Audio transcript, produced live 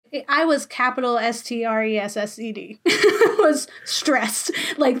I was capital STRESSED. I was stressed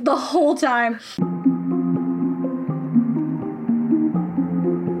like the whole time.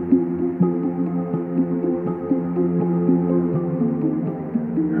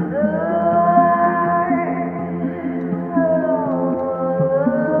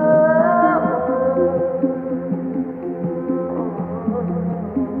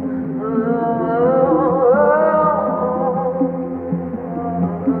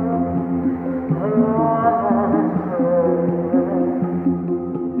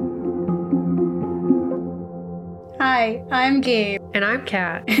 Hi, I'm Gabe. And I'm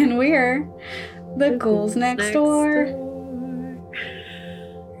Kat. And we're the Ghouls Next Door.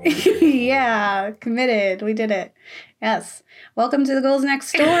 Yeah, committed. We did it. Yes. Welcome to the Ghouls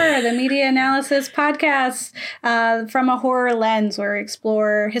Next Door, the media analysis podcast from a horror lens where we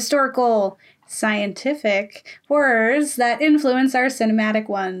explore historical, scientific horrors that influence our cinematic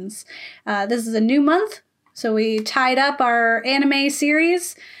ones. This is a new month, so we tied up our anime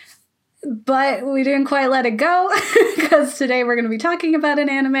series, but we didn't quite let it go because today we're going to be talking about an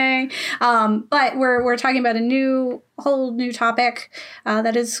anime. But we're talking about a whole new topic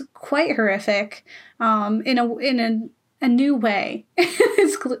that is quite horrific in a new way.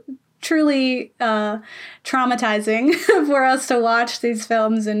 It's truly traumatizing for us to watch these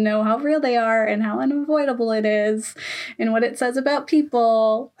films and know how real they are and how unavoidable it is and what it says about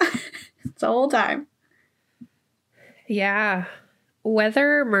people. It's the whole time. Yeah.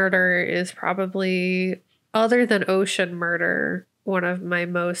 Weather murder is probably, other than ocean murder, one of my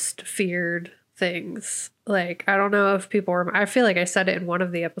most feared things. Like, I don't know if people were, I feel like I said it in one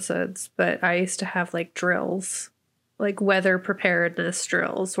of the episodes, but I used to have like drills, like weather preparedness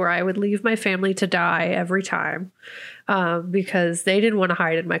drills, where I would leave my family to die every time because they didn't want to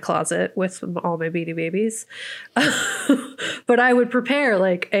hide in my closet with all my Beanie Babies. But I would prepare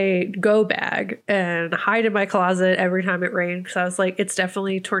like a go bag and hide in my closet every time it rained because I was like, it's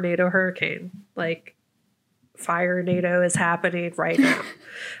definitely tornado hurricane. Like, fire-nado is happening right now.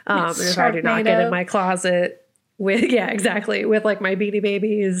 And if I do not get in my closet with like my Beanie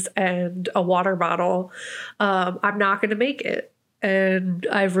Babies and a water bottle, I'm not going to make it. And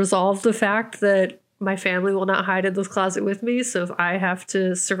I've resolved the fact that my family will not hide in this closet with me. So if I have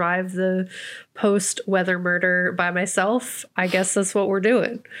to survive the post-weather murder by myself, I guess that's what we're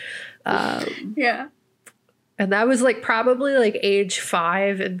doing. Yeah. And that was like probably like age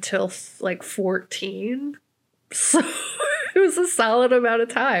 5 until like 14. So it was a solid amount of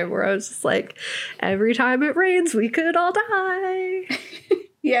time where I was just like, every time it rains, we could all die.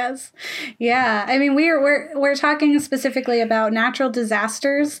 Yes. Yeah. I mean, we're talking specifically about natural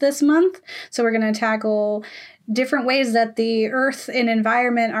disasters this month. So we're going to tackle different ways that the earth and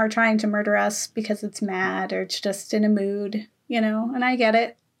environment are trying to murder us because it's mad or it's just in a mood, and I get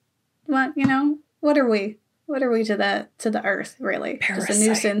it. What are we? What are we to the earth, really? Parasites. Just a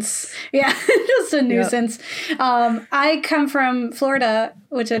nuisance. Yeah, just a nuisance. Yep. I come from Florida,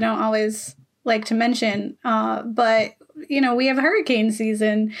 which I don't always like to mention, but we have hurricane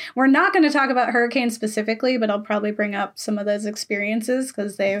season. We're not going to talk about hurricanes specifically, but I'll probably bring up some of those experiences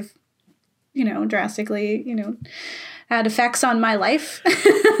because they've, drastically, had effects on my life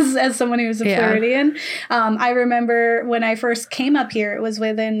as someone who's a Floridian. I remember when I first came up here, it was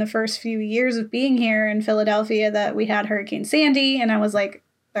within the first few years of being here in Philadelphia that we had Hurricane Sandy, and I was like,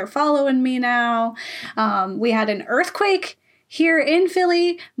 they're following me now. We had an earthquake here in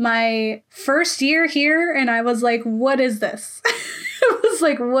Philly my first year here, and I was like, what is this? I was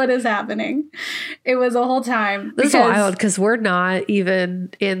like, what is happening? It was a whole time. This is wild because we're not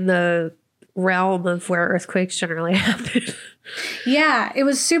even in the realm of where earthquakes generally happen. Yeah, it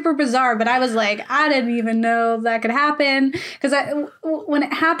was super bizarre, but I was like, I didn't even know that could happen. Because when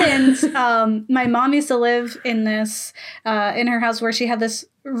it happened, my mom used to live in this, in her house where she had this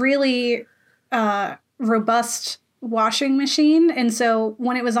really robust washing machine, and so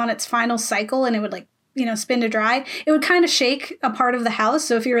when it was on its final cycle and it would like spin to dry, it would kind of shake a part of the house.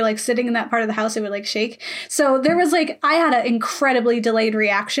 So if you were like sitting in that part of the house, it would like shake. So there was like, I had an incredibly delayed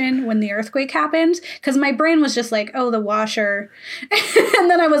reaction when the earthquake happened because my brain was just like, oh, the washer. And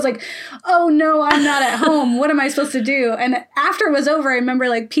then I was like, oh no, I'm not at home. What am I supposed to do? And after it was over, I remember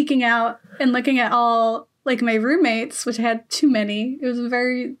like peeking out and looking at all like my roommates, which I had too many. It was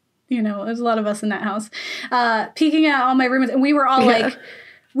very, there's a lot of us in that house, peeking at all my roommates. And we were all like,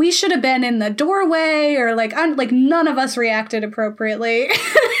 we should have been in the doorway, or like none of us reacted appropriately.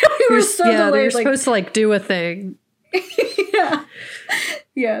 We were so delayed. They were supposed to like do a thing. Yeah.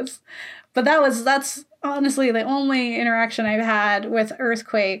 Yes. But that's honestly the only interaction I've had with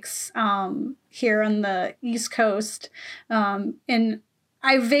earthquakes here on the East Coast. And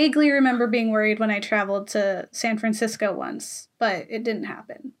I vaguely remember being worried when I traveled to San Francisco once, but it didn't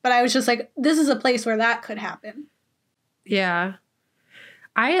happen. But I was just like, this is a place where that could happen. Yeah.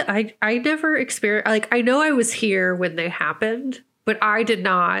 I never experienced, like, I know I was here when they happened, but I did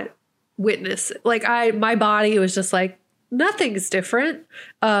not witness it. Like, my body was just like, nothing's different.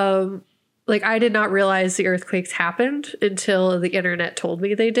 Like, I did not realize the earthquakes happened until the internet told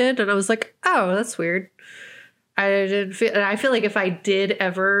me they did. And I was like, oh, that's weird. I feel like if I did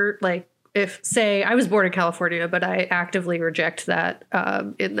ever, like, if, say, I was born in California, but I actively reject that,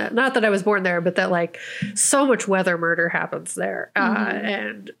 in that, not that I was born there, but that, like, so much weather murder happens there.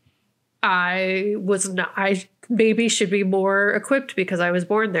 And I maybe should be more equipped because I was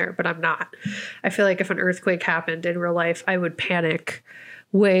born there, but I'm not. I feel like if an earthquake happened in real life, I would panic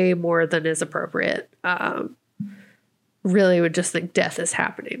way more than is appropriate. Really would just think death is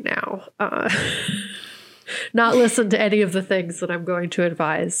happening now. Not listen to any of the things that I'm going to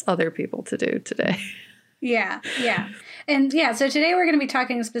advise other people to do today. Yeah. And yeah, so today we're going to be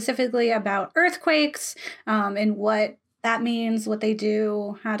talking specifically about earthquakes, and what that means, what they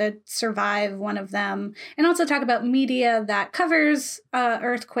do, how to survive one of them, and also talk about media that covers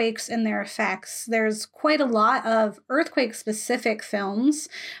earthquakes and their effects. There's quite a lot of earthquake-specific films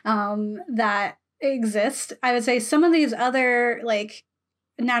that exist. I would say some of these other, like,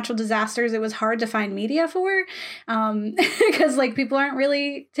 natural disasters, it was hard to find media for, because, like, people aren't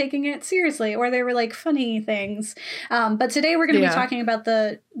really taking it seriously, or they were, like, funny things. But today we're going to be talking about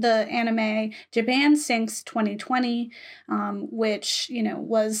the anime Japan Sinks 2020, which, you know,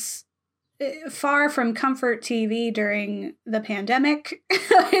 was far from comfort TV during the pandemic.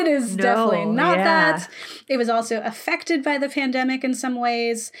 It is definitely not that. It was also affected by the pandemic in some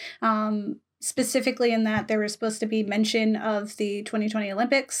ways. Specifically in that there was supposed to be mention of the 2020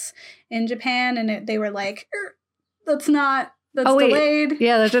 Olympics in Japan, and they were like, that's delayed.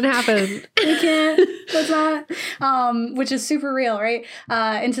 Yeah, that didn't happen. We can't, that's not, which is super real, right?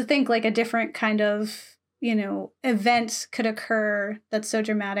 And to think, like, a different kind of, you know, event could occur that's so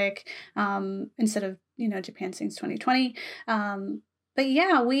dramatic, instead of, you know, Japan Sinks 2020. But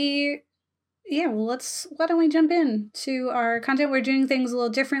yeah, well, why don't we jump in to our content? We're doing things a little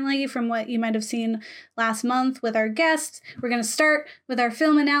differently from what you might have seen last month with our guests. We're going to start with our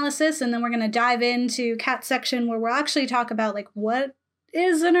film analysis, and then we're going to dive into Cat section, where we'll actually talk about, like, what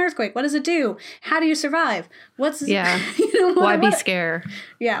is an earthquake? What does it do? How do you survive? Why be scared?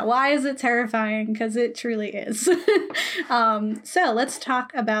 Yeah, why is it terrifying? Because it truly is. So let's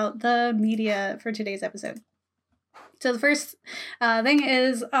talk about the media for today's episode. So the first thing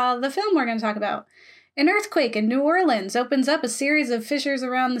is the film we're going to talk about. An earthquake in New Orleans opens up a series of fissures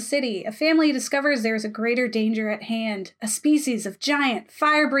around the city. A family discovers there is a greater danger at hand. A species of giant,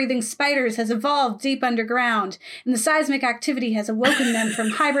 fire-breathing spiders has evolved deep underground, and the seismic activity has awoken them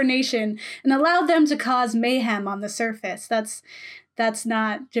from hibernation and allowed them to cause mayhem on the surface. That's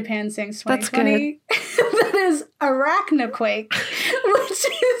not Japan Sinks 2020. That is Arachnoquake, which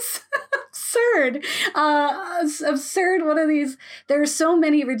is absurd. Absurd. One of these. There are so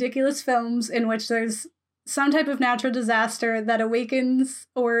many ridiculous films in which there's some type of natural disaster that awakens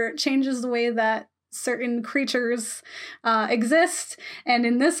or changes the way that certain creatures exist. And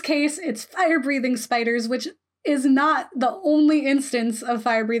in this case, it's fire-breathing spiders, which is not the only instance of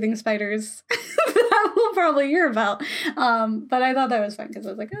fire-breathing spiders that we'll probably hear about. But I thought that was fun because I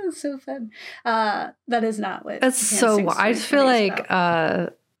was like, oh, it's so fun. That is not what. That's so. I just feel like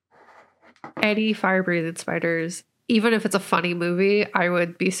any fire-breathing spiders, even if it's a funny movie, I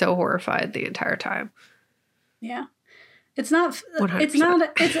would be so horrified the entire time. Yeah. It's not. 100%. It's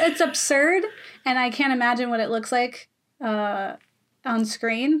not. It's absurd, and I can't imagine what it looks like on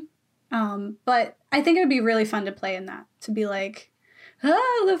screen. But I think it would be really fun to play in that, to be like,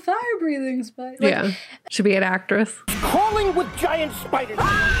 oh, the fire-breathing spider. Like, yeah, should be an actress. Crawling with giant spiders.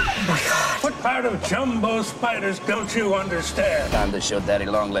 Oh my God! What part of jumbo spiders don't you understand? Time to show Daddy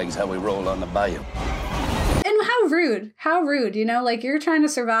Longlegs how we roll on the bayou. And how rude, you know, like, you're trying to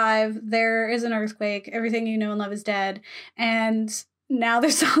survive, there is an earthquake, everything you know and love is dead, and now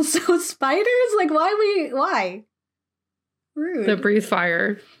there's also spiders? Like, why? Rude. That breathe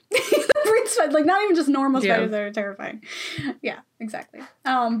fire. Like, not even just normal spiders that are terrifying. Yeah, exactly.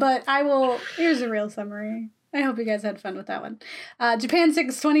 But here's a real summary. I hope you guys had fun with that one. Japan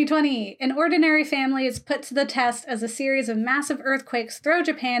Sinks 2020. An ordinary family is put to the test as a series of massive earthquakes throw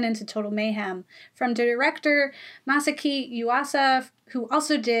Japan into total mayhem. From director Masaki Yuasa, who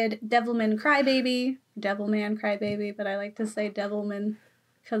also did Devilman Crybaby, but I like to say Devilman.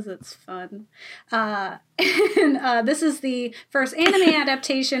 because it's fun. And this is the first anime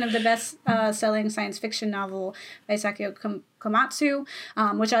adaptation of the best-selling science fiction novel by Sakio Komatsu,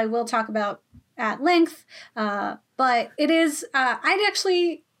 which I will talk about at length. But it is, I'd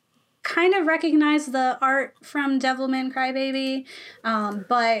actually kind of recognize the art from Devilman Crybaby,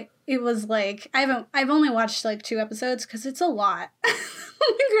 but it was like, I've only watched like 2 episodes because it's a lot.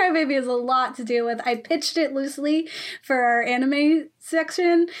 Crybaby is a lot to deal with. I pitched it loosely for our anime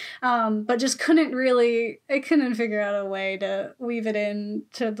section, but just couldn't figure out a way to weave it in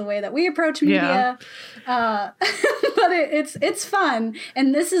to the way that we approach media. Yeah. But it's fun.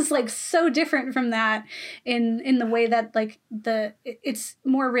 And this is like so different from that in the way that like it's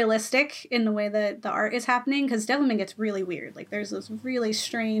more realistic in the way that the art is happening, because Devilman gets really weird. Like there's those really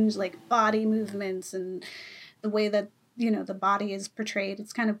strange like body movements and the way that, you know, the body is portrayed.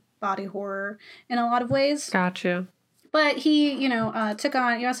 It's kind of body horror in a lot of ways. Gotcha. But he, you know,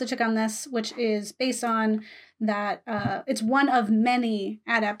 he also took on this, which is based on that. It's one of many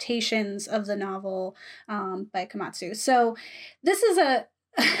adaptations of the novel by Komatsu. So this is a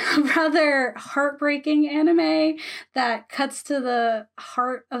rather heartbreaking anime that cuts to the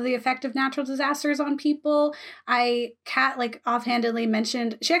heart of the effect of natural disasters on people. Kat like offhandedly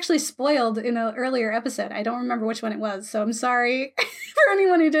mentioned, she actually spoiled in an earlier episode. I don't remember which one it was, so I'm sorry for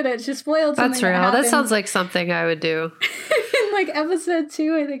anyone who did it. She spoiled something. That's real. That sounds like something I would do. In like episode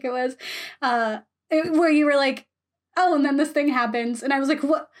 2, I think it was, where you were like, oh, and then this thing happens. And I was like,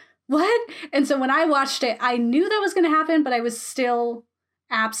 what? And so when I watched it, I knew that was going to happen, but I was still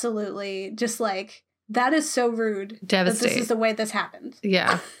absolutely just like, that is so rude. Devastating. This is the way this happened.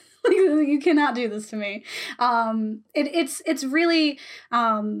 Yeah. Like, you cannot do this to me. It's really,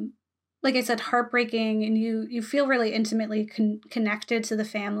 like I said, heartbreaking, and you feel really intimately connected to the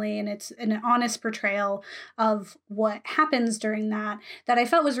family, and it's an honest portrayal of what happens during that I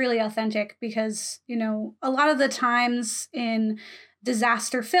felt was really authentic, because, you know, a lot of the times in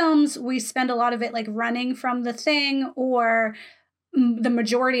disaster films, we spend a lot of it like running from the thing, or the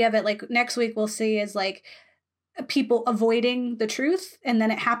majority of it, like next week we'll see, is like people avoiding the truth, and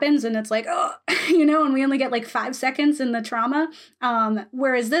then it happens and it's like, oh, you know, and we only get like 5 seconds in the trauma.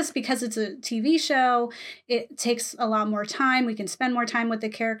 Whereas this, because it's a TV show, it takes a lot more time. We can spend more time with the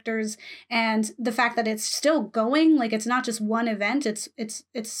characters, and the fact that it's still going, like it's not just one event, it's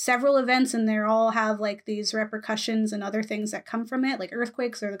several events, and they all have like these repercussions and other things that come from it, like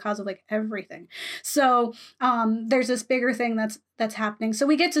earthquakes are the cause of like everything. So there's this bigger thing that's happening. So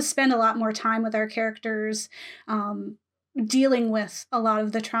we get to spend a lot more time with our characters, dealing with a lot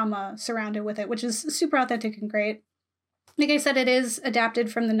of the trauma surrounded with it, which is super authentic and great. Like I said, it is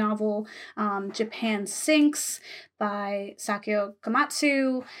adapted from the novel Japan Sinks by Sakio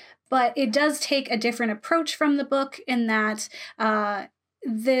Komatsu, but it does take a different approach from the book in that the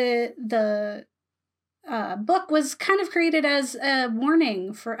book was kind of created as a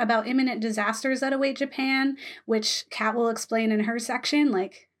warning about imminent disasters that await Japan, which Kat will explain in her section,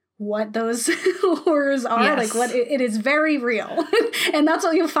 like what those horrors are. Yes. Like what it is very real. And that's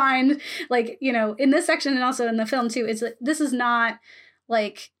what you'll find, like, you know, in this section and also in the film too. This is not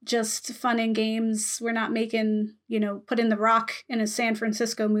like just fun and games. We're not making, you know, putting The Rock in a San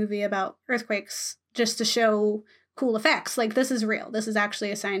Francisco movie about earthquakes just to show cool effects. Like, this is real. This is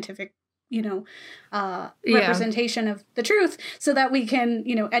actually a scientific, you know, representation of the truth, so that we can,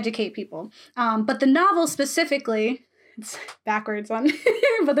 you know, educate people. But the novel specifically, it's backwards on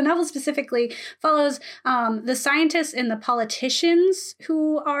here, but the novel specifically follows the scientists and the politicians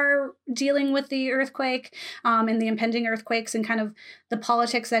who are dealing with the earthquake and the impending earthquakes, and kind of the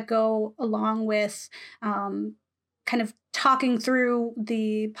politics that go along with kind of talking through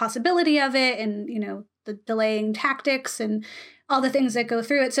the possibility of it, and, you know, the delaying tactics and all the things that go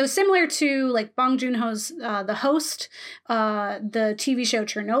through it. So similar to like Bong Joon-ho's The Host, the TV show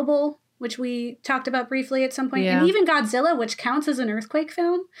Chernobyl, which we talked about briefly at some point, and even Godzilla, which counts as an earthquake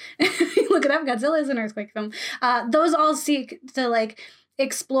film. You look it up, Godzilla is an earthquake film. Those all seek to like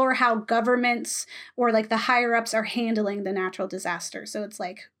explore how governments or like the higher ups are handling the natural disaster. So it's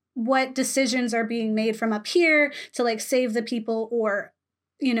like, what decisions are being made from up here to like save the people, or,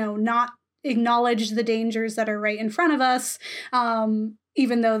 you know, not acknowledge the dangers that are right in front of us,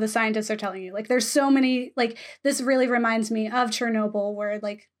 even though the scientists are telling you. Like, there's so many, like, this really reminds me of Chernobyl, where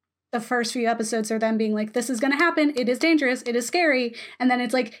like the first few episodes are them being like, this is going to happen, it is dangerous, it is scary, and then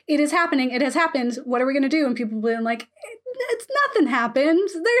it's like, it is happening, it has happened, what are we going to do? And people being like, it's nothing happened,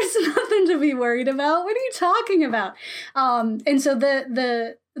 there's nothing to be worried about, what are you talking about? And so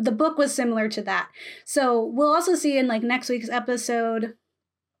the book was similar to that. So we'll also see in like next week's episode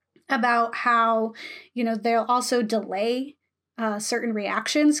about how, you know, they'll also delay certain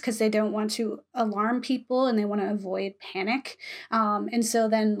reactions because they don't want to alarm people and they want to avoid panic. And so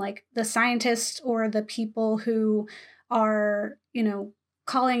then like the scientists or the people who are,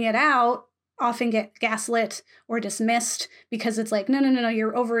 calling it out often get gaslit or dismissed because it's like, no,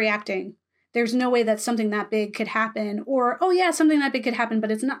 you're overreacting. There's no way that something that big could happen. Or, oh yeah, something that big could happen,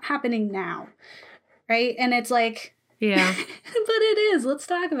 but it's not happening now. Right? And it's like, yeah, but it is. Let's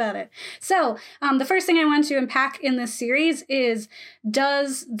talk about it. So the first thing I want to unpack in this series is,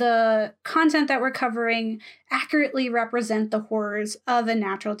 does the content that we're covering accurately represent the horrors of a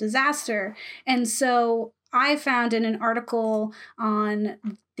natural disaster? And so I found in an article on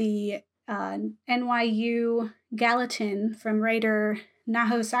the NYU Gallatin from writer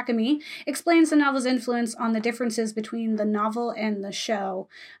Naho Sakami explains the novel's influence on the differences between the novel and the show.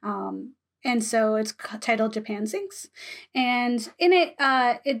 And so it's titled Japan Sinks. And in it,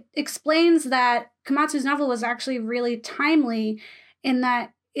 it explains that Komatsu's novel was actually really timely in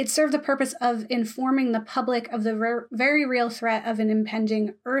that it served the purpose of informing the public of the very real threat of an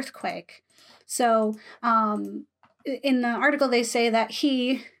impending earthquake. So in the article, they say that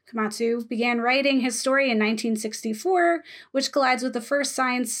Komatsu, began writing his story in 1964, which collides with the first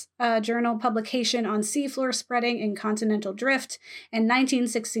science journal publication on seafloor spreading and continental drift, and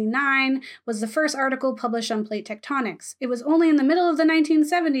 1969 was the first article published on plate tectonics. It was only in the middle of the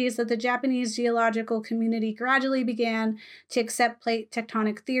 1970s that the Japanese geological community gradually began to accept plate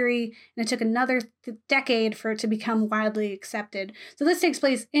tectonic theory, and it took another decade for it to become widely accepted. So this takes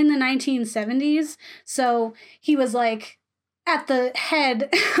place in the 1970s, so he was like at the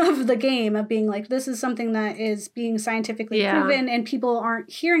head of the game of being like, this is something that is being scientifically proven and people aren't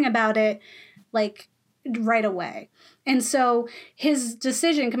hearing about it like right away. And so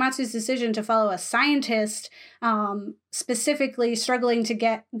Komatsu's decision to follow a scientist, specifically struggling to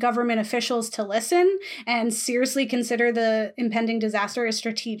get government officials to listen and seriously consider the impending disaster, is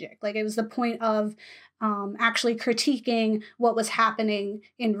strategic. Like it was the point of actually critiquing what was happening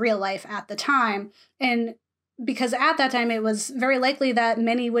in real life at the time. And because at that time, it was very likely that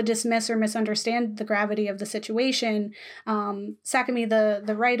many would dismiss or misunderstand the gravity of the situation. Sakami,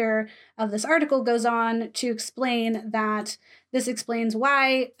 the writer of this article, goes on to explain that this explains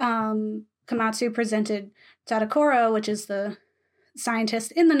why Komatsu presented Tadakoro, which is the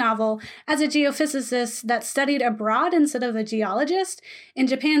scientist in the novel, as a geophysicist that studied abroad instead of a geologist. In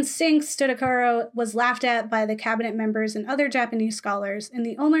Japan Sinks, Tadakoro was laughed at by the cabinet members and other Japanese scholars, and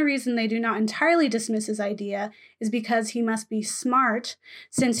the only reason they do not entirely dismiss his idea is because he must be smart,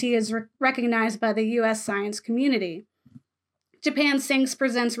 since he is recognized by the U.S. science community. Japan Sinks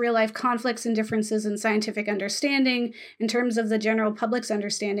presents real-life conflicts and differences in scientific understanding. In terms of the general public's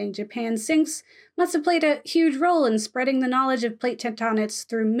understanding, Japan Sinks must have played a huge role in spreading the knowledge of plate tectonics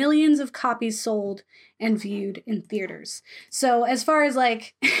through millions of copies sold and viewed in theaters. So as far as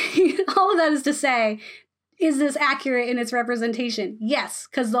like, all of that is to say, is this accurate in its representation? Yes,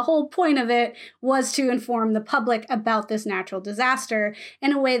 because the whole point of it was to inform the public about this natural disaster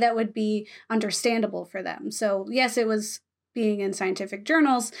in a way that would be understandable for them. So yes, it was being in scientific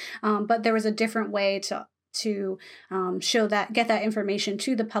journals, but there was a different way to show that, get that information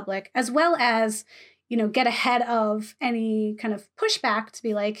to the public, as well as, get ahead of any kind of pushback to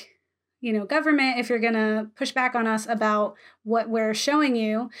be like, government, if you're going to push back on us about what we're showing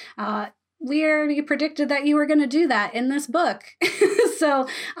you, we already predicted that you were going to do that in this book. So,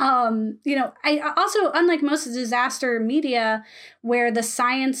 I also, unlike most disaster media, where the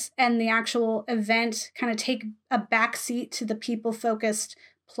science and the actual event kind of take a backseat to the people-focused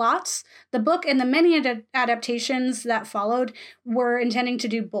plots, the book and the many adaptations that followed were intending to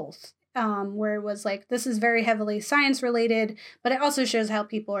do both. Where it was like, this is very heavily science related, but it also shows how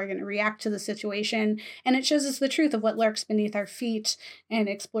people are going to react to the situation. And it shows us the truth of what lurks beneath our feet and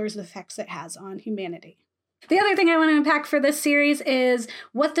explores the effects it has on humanity. The other thing I want to unpack for this series is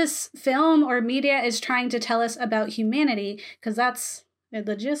what this film or media is trying to tell us about humanity, because that's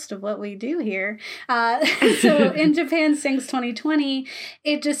the gist of what we do here. So in Japan Sinks 2020,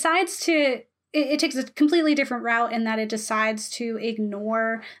 it decides to it takes a completely different route in that it decides to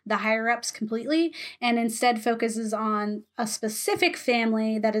ignore the higher-ups completely and instead focuses on a specific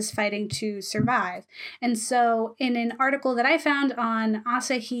family that is fighting to survive. And so in an article that I found on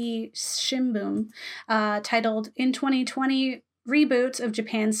Asahi Shimbun, titled "In 2020 Reboot of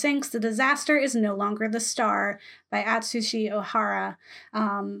Japan Sinks, The Disaster is No Longer the Star" by Atsushi Ohara,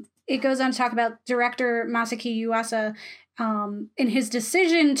 it goes on to talk about director Masaki Yuasa in his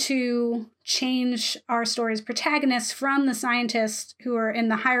decision to change our story's protagonists from the scientists who are in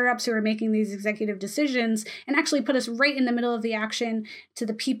the higher-ups who are making these executive decisions and actually put us right in the middle of the action to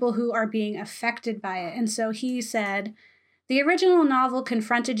the people who are being affected by it. And so he said, The original novel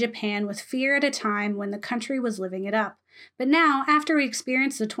confronted Japan with fear at a time when the country was living it up. But now, after we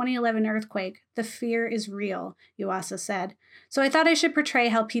experienced the 2011 earthquake, the fear is real, Yuasa said. So I thought I should portray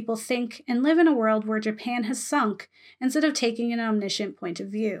how people think and live in a world where Japan has sunk instead of taking an omniscient point of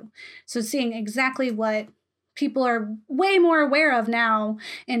view. So seeing exactly what people are way more aware of now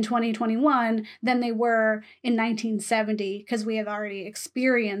in 2021 than they were in 1970, because we have already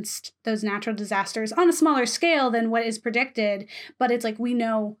experienced those natural disasters on a smaller scale than what is predicted. But it's like we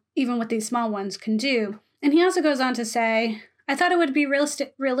know even what these small ones can do. And he also goes on to say, I thought it would be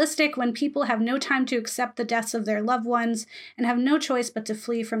realistic when people have no time to accept the deaths of their loved ones and have no choice but to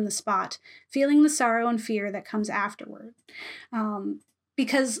flee from the spot, feeling the sorrow and fear that comes afterward.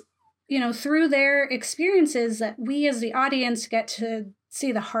 Because, you know, through their experiences that we as the audience get to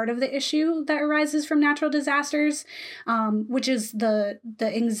see the heart of the issue that arises from natural disasters, which is the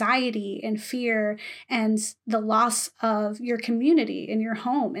anxiety and fear and the loss of your community and your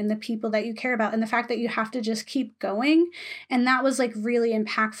home and the people that you care about and the fact that you have to just keep going. And that was like really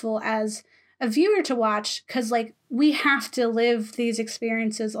impactful as a viewer to watch, because like we have to live these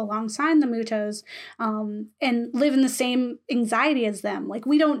experiences alongside the Mutos and live in the same anxiety as them. Like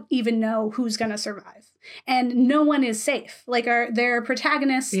we don't even know who's going to survive, and no one is safe. Like there are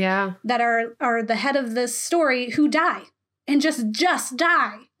protagonists that are the head of this story who die and just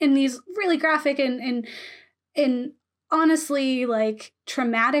die in these really graphic and honestly like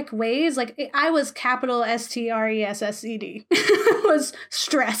traumatic ways. Like I was capital STRESSED. I was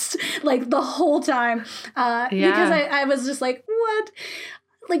stressed like the whole time because I was just like, what?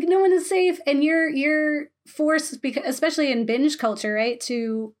 Like no one is safe, and you're forced, because especially in binge culture, right,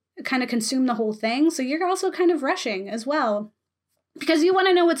 to kind of consume the whole thing. So you're also kind of rushing as well, because you want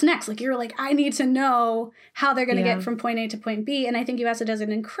to know what's next. Like you're like, I need to know how they're going to get from point A to point B. And I think Yuasa does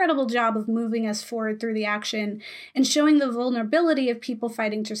an incredible job of moving us forward through the action and showing the vulnerability of people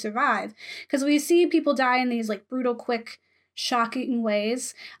fighting to survive. Because we see people die in these like brutal, quick, shocking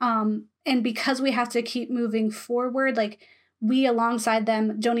ways. And because we have to keep moving forward, like we alongside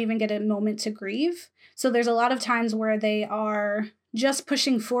them don't even get a moment to grieve. So there's a lot of times where they are just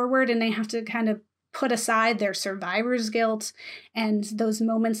pushing forward and they have to kind of put aside their survivor's guilt and those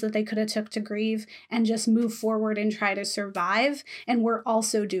moments that they could have took to grieve and just move forward and try to survive. And we're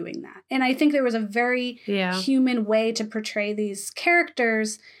also doing that. And I think there was a very human way to portray these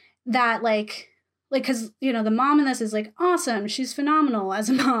characters that like, because, you know, the mom in this is like awesome. She's phenomenal as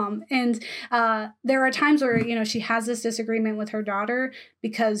a mom. And there are times where, you know, she has this disagreement with her daughter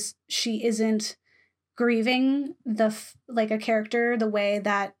because she isn't grieving like a character the way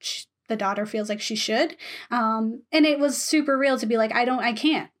that the daughter feels like she should. And it was super real to be like, I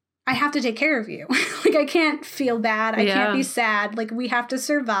can't. I have to take care of you. Like, I can't feel bad. I can't be sad. Like, we have to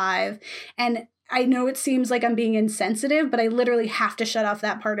survive. And I know it seems like I'm being insensitive, but I literally have to shut off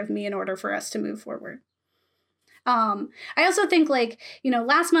that part of me in order for us to move forward. I also think, like, you know,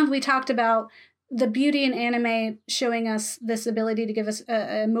 last month we talked about the beauty in anime showing us this ability to give us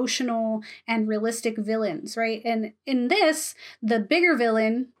emotional and realistic villains, right? And in this, the bigger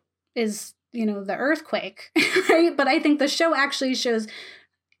villain is, you know, the earthquake, right? But I think the show actually shows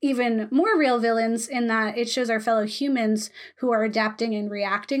even more real villains in that it shows our fellow humans who are adapting and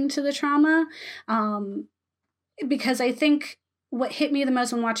reacting to the trauma. Because I think what hit me the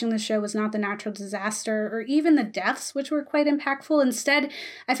most when watching the show was not the natural disaster or even the deaths, which were quite impactful. Instead,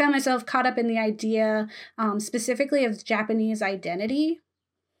 I found myself caught up in the idea specifically of Japanese identity,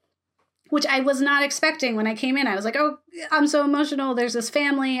 which I was not expecting when I came in. I was like, oh, I'm so emotional. There's this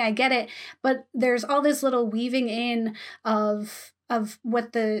family. I get it. But there's all this little weaving in of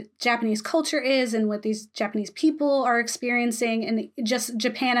what the Japanese culture is and what these Japanese people are experiencing, and just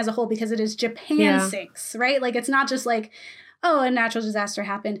Japan as a whole, because it is Japan sinks, right? Like, it's not just like, oh, a natural disaster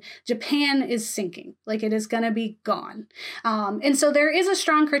happened. Japan is sinking. Like, it is going to be gone. And so there is a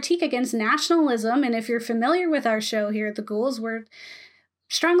strong critique against nationalism. And if you're familiar with our show here at the Ghouls, we're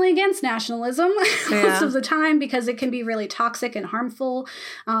strongly against nationalism most of the time because it can be really toxic and harmful.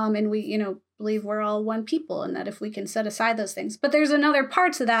 And we, you know, believe we're all one people and that if we can set aside those things. But there's another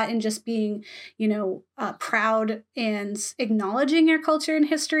part to that in just being, you know, proud and acknowledging your culture and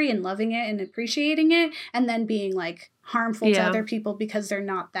history and loving it and appreciating it, and then being like harmful to other people because they're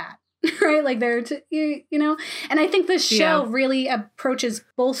not that. Right? Like they're, you know, and I think this show really approaches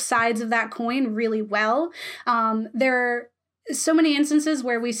both sides of that coin really well. so many instances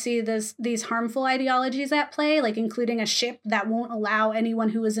where we see these harmful ideologies at play, like including a ship that won't allow anyone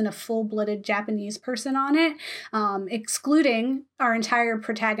who is in a full-blooded Japanese person on it, excluding our entire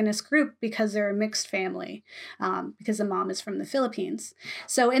protagonist group because they're a mixed family, because the mom is from the Philippines.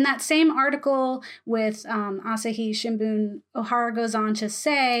 So in that same article with Asahi Shimbun, Ohara goes on to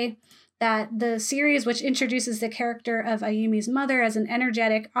say that the series, which introduces the character of Ayumi's mother as an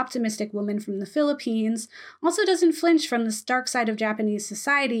energetic, optimistic woman from the Philippines, also doesn't flinch from the dark side of Japanese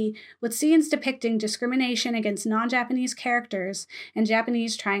society, with scenes depicting discrimination against non-Japanese characters and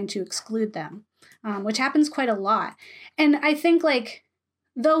Japanese trying to exclude them, which happens quite a lot. And I think, like,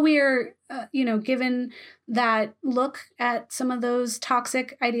 though we are, given that look at some of those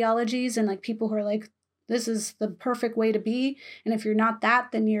toxic ideologies and, like, people who are like, this is the perfect way to be, and if you're not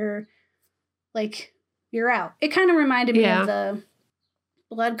that, then you're out. It kind of reminded me of the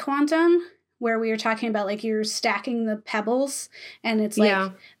Blood Quantum, where we were talking about, like, you're stacking the pebbles and it's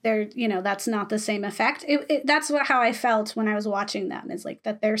like, they're, that's not the same effect. That's how I felt when I was watching them, is like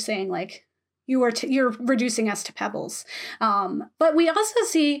that they're saying, like, you're reducing us to pebbles. But we also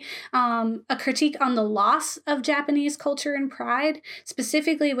see a critique on the loss of Japanese culture and pride,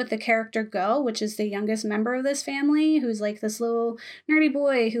 specifically with the character Go, which is the youngest member of this family, who's like this little nerdy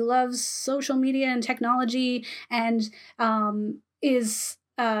boy who loves social media and technology and is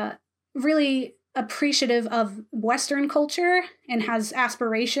really appreciative of Western culture and has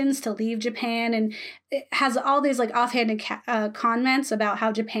aspirations to leave Japan, and it has all these, like, offhanded comments about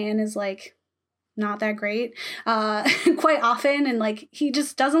how Japan is, like, not that great quite often, and, like, he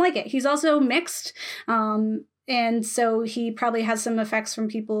just doesn't like it. He's also mixed, and so he probably has some effects from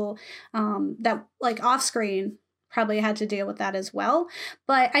people that, like, off screen probably had to deal with that as well.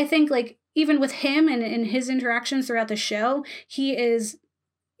 But I think, like, even with him and in his interactions throughout the show, he is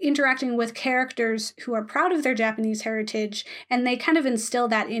interacting with characters who are proud of their Japanese heritage, and they kind of instill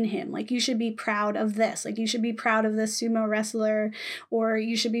that in him. Like, you should be proud of this. Like, you should be proud of this sumo wrestler, or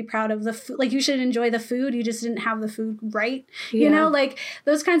you should be proud of the food. Like, you should enjoy the food. You just didn't have the food right. Like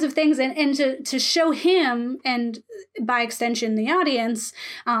those kinds of things. And to show him, and by extension, the audience,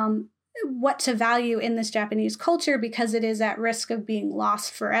 what to value in this Japanese culture, because it is at risk of being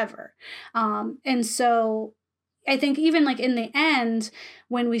lost forever. And so I think even, like, in the end,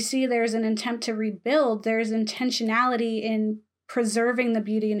 when we see there's an attempt to rebuild, there's intentionality in preserving the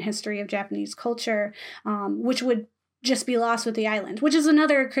beauty and history of Japanese culture, which would just be lost with the island, which is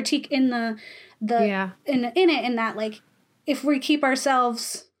another critique in in that, like, if we keep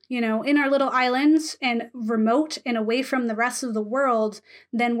ourselves, in our little islands and remote and away from the rest of the world,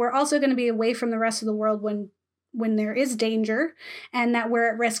 then we're also going to be away from the rest of the world when there is danger, and that we're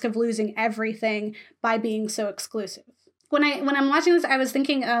at risk of losing everything by being so exclusive. When I'm watching this, I was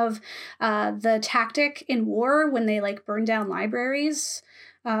thinking of the tactic in war when they, like, burn down libraries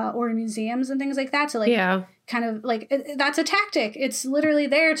or museums and things like that to, like, kind of, like, that's a tactic. It's literally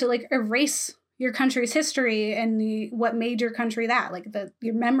there to, like, erase your country's history and what made your country that, like,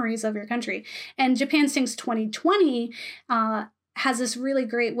 your memories of your country. And Japan Sings 2020 has this really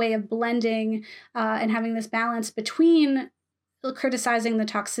great way of blending and having this balance between criticizing the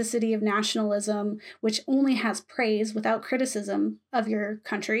toxicity of nationalism, which only has praise without criticism of your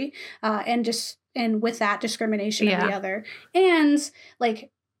country, and with that, discrimination of the other, and,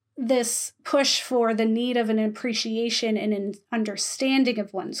 like, this push for the need of an appreciation and an understanding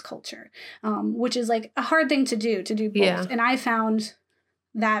of one's culture, which is, like, a hard thing to do both. And I found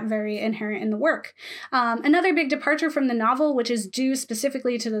that very inherent in the work. Another big departure from the novel, which is due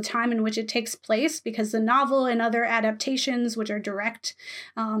specifically to the time in which it takes place, because the novel and other adaptations, which are direct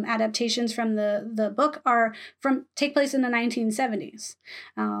adaptations from the book, take place in the 1970s.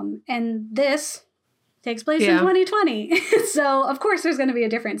 And this takes place in 2020. So, of course, there's going to be a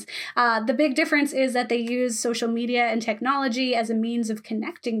difference. The big difference is that they use social media and technology as a means of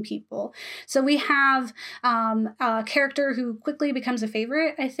connecting people. So we have a character who quickly becomes a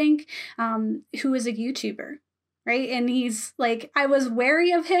favorite, I think, who is a YouTuber. Right. And he's like, I was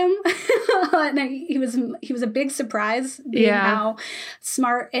wary of him. And he was a big surprise being how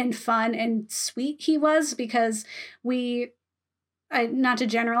smart and fun and sweet he was, because not to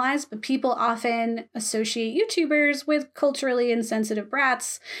generalize, but people often associate YouTubers with culturally insensitive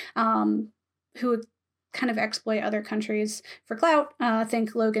brats who kind of exploit other countries for clout.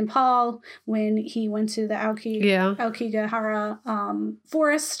 Think Logan Paul when he went to the Aokigahara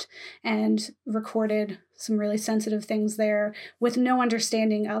forest and recorded some really sensitive things there with no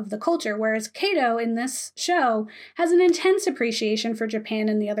understanding of the culture. Whereas Kato in this show has an intense appreciation for Japan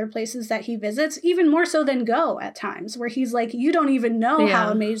and the other places that he visits, even more so than Go at times, where he's like, you don't even know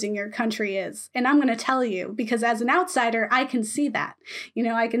how amazing your country is. And I'm going to tell you, because as an outsider, I can see that. You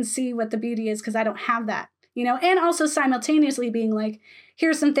know, I can see what the beauty is because I don't have that. You know, and also simultaneously being like,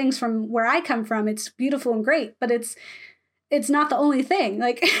 here's some things from where I come from. It's beautiful and great, but it's not the only thing.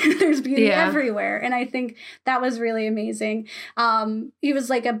 Like there's beauty everywhere. And I think that was really amazing. He was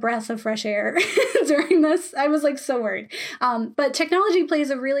like a breath of fresh air during this. I was like so worried. But technology plays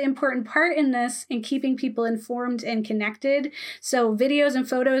a really important part in this in keeping people informed and connected. So videos and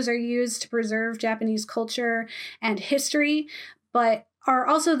photos are used to preserve Japanese culture and history, but are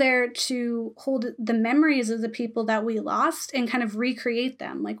also there to hold the memories of the people that we lost and kind of recreate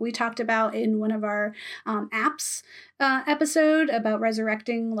them. Like we talked about in one of our apps episode about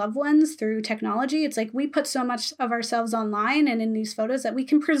resurrecting loved ones through technology. It's like we put so much of ourselves online and in these photos that we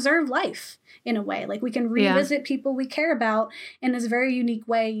can preserve life in a way. Like we can revisit people we care about in this very unique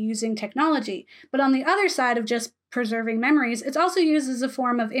way using technology. But on the other side of just preserving memories, it's also used as a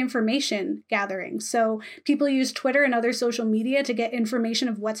form of information gathering. So people use Twitter and other social media to get information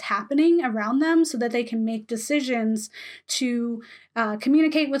of what's happening around them so that they can make decisions to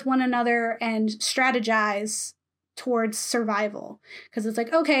communicate with one another and strategize towards survival. Because it's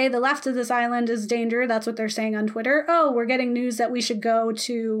like, okay, the left of this island is danger. That's what they're saying on Twitter. Oh, we're getting news that we should go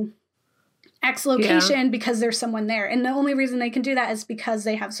to X location because there's someone there. And the only reason they can do that is because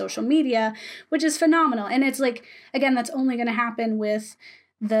they have social media, which is phenomenal. And it's like, again, that's only going to happen with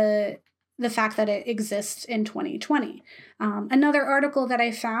the fact that it exists in 2020. Another article that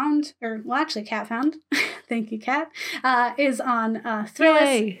I found, or well, actually Kat found, thank you, Kat, is on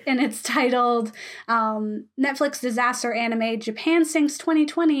Thrillist, and it's titled Netflix Disaster Anime Japan Sinks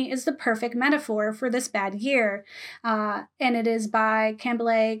 2020 is the Perfect Metaphor for This Bad Year. And it is by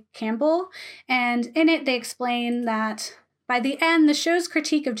Campbell Campbell. And in it, they explain that by the end, the show's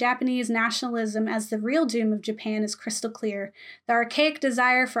critique of Japanese nationalism as the real doom of Japan is crystal clear. The archaic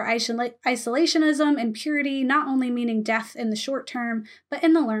desire for isolationism and purity not only meaning death in the short term, but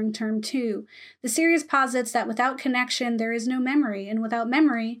in the long term too. The series posits that without connection, there is no memory, and without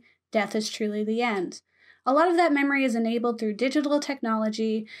memory, death is truly the end. A lot of that memory is enabled through digital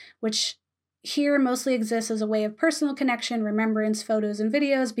technology, which here mostly exists as a way of personal connection, remembrance, photos, and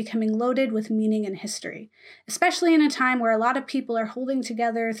videos becoming loaded with meaning and history. Especially in a time where a lot of people are holding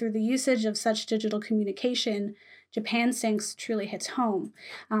together through the usage of such digital communication, Japan Sinks truly hits home.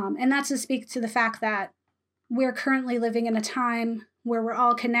 And that's to speak to the fact that we're currently living in a time where we're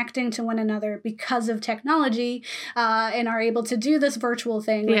all connecting to one another because of technology and are able to do this virtual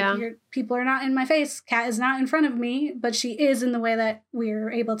thing. Like people are not in my face. Kat is not in front of me, but she is in the way that we're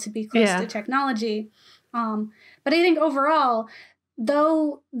able to be close to technology. But I think overall,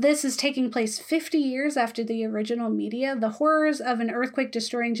 though this is taking place 50 years after the original media, the horrors of an earthquake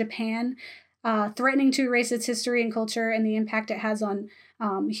destroying Japan, threatening to erase its history and culture and the impact it has on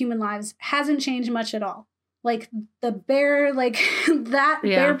human lives hasn't changed much at all. Like the bear, like that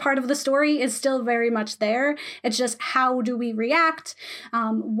bear part of the story is still very much there. It's just how do we react?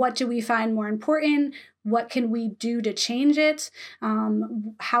 What do we find more important? What can we do to change it?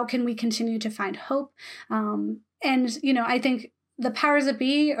 How can we continue to find hope? And, you know, I think the powers that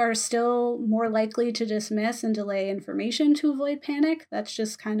be are still more likely to dismiss and delay information to avoid panic. That's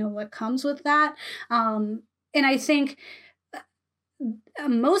just kind of what comes with that. And I think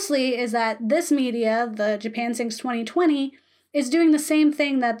mostly is that this media, the Japan Sinks 2020, is doing the same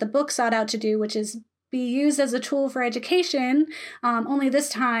thing that the book sought out to do, which is be used as a tool for education. Only this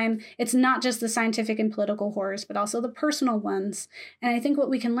time, it's not just the scientific and political horrors, but also the personal ones. And I think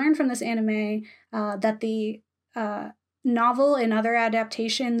what we can learn from this anime that the novel and other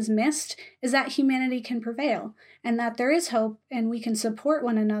adaptations missed is that humanity can prevail and that there is hope and we can support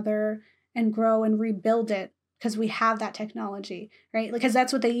one another and grow and rebuild it. Because we have that technology, right? Because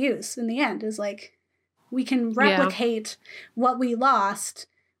that's what they use in the end is like, we can replicate what we lost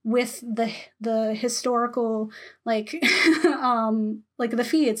with the historical, like, like the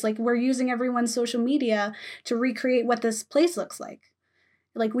feeds. Like we're using everyone's social media to recreate what this place looks like.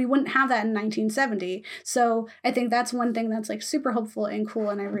 Like we wouldn't have that in 1970. So I think that's one thing that's like super hopeful and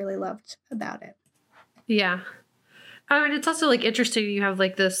cool. And I really loved about it. Yeah. I mean, it's also like interesting. You have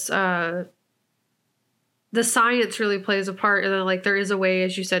like this, the science really plays a part, and then like there is a way,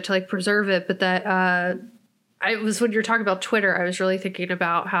 as you said, to like preserve it. But that I was when you're talking about Twitter, I was really thinking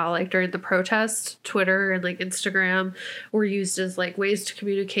about how like during the protests, Twitter and like Instagram were used as like ways to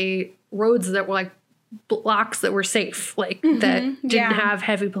communicate. Roads that were like blocks that were safe, like that didn't have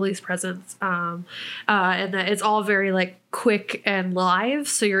heavy police presence, and that it's all very like quick and live,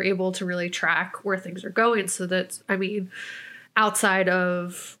 so you're able to really track where things are going. So that's, I mean, outside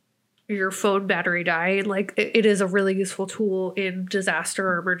of your phone battery dying, like it is a really useful tool in disaster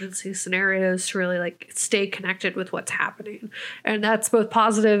or emergency scenarios to really like stay connected with what's happening. And that's both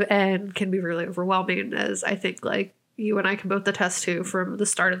positive and can be really overwhelming, as I think like you and I can both attest to from the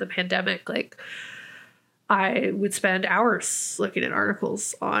start of the pandemic. Like I would spend hours looking at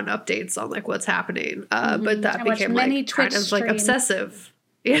articles on updates on like what's happening. But that became like kind of like obsessive.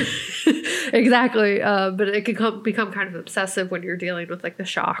 Yeah, exactly. But it can become kind of obsessive when you're dealing with like the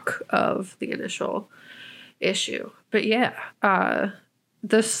shock of the initial issue. But yeah,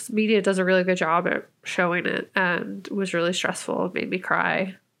 this media does a really good job at showing it, and was really stressful. It made me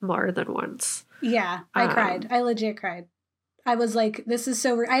cry more than once. Yeah, I cried. I legit cried. I was like, this is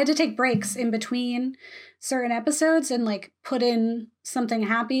so... I had to take breaks in between certain episodes and like put in something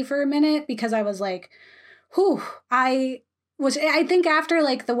happy for a minute, because I was like, whew, I think after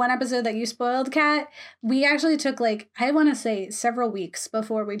like the one episode that you spoiled, Kat, we actually took like, I want to say several weeks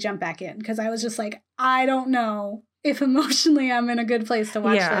before we jump back in, because I was just like, I don't know if emotionally I'm in a good place to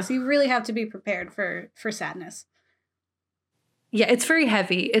watch this. You really have to be prepared for sadness. Yeah, it's very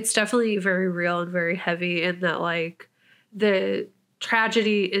heavy. It's definitely very real and very heavy in that like the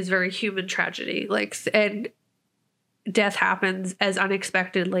tragedy is very human tragedy. Like, and death happens as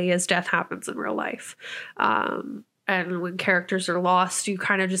unexpectedly as death happens in real life. And when characters are lost, you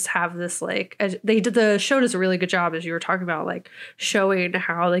kind of just have this like, the show does a really good job, as you were talking about, like showing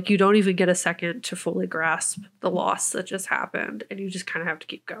how like you don't even get a second to fully grasp the loss that just happened, and you just kind of have to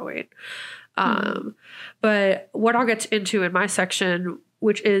keep going. But what I'll get into in my section,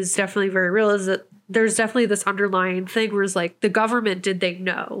 which is definitely very real, is that there's definitely this underlying thing where it's like the government, did they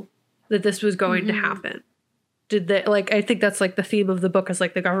know that this was going to happen? Did they, like, I think that's like the theme of the book, is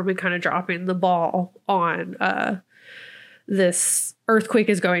like the government kind of dropping the ball on this earthquake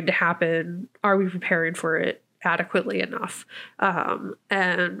is going to happen. Are we preparing for it adequately enough?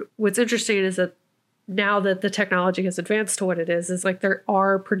 And what's interesting is that now that the technology has advanced to what it is like there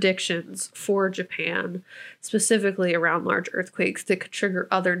are predictions for Japan, specifically around large earthquakes that could trigger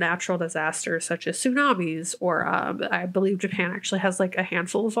other natural disasters such as tsunamis, or I believe Japan actually has like a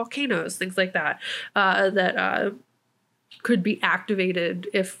handful of volcanoes, things like that, that could be activated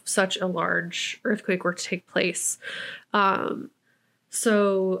if such a large earthquake were to take place.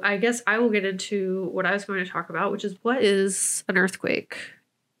 So I guess I will get into what I was going to talk about, which is, what is an earthquake?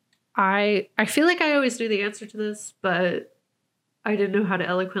 I feel like I always knew the answer to this, but I didn't know how to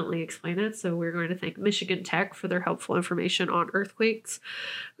eloquently explain it. So we're going to thank Michigan Tech for their helpful information on earthquakes,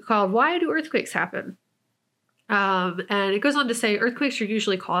 called Why Do Earthquakes Happen? And it goes on to say, earthquakes are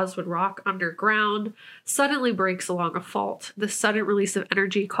usually caused when rock underground suddenly breaks along a fault. This sudden release of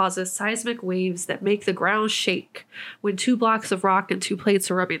energy causes seismic waves that make the ground shake. When two blocks of rock and two plates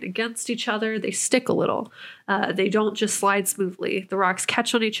are rubbing against each other, they stick a little. They don't just slide smoothly. The rocks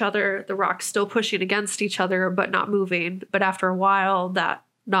catch on each other, the rocks still pushing against each other, but not moving. But after a while, that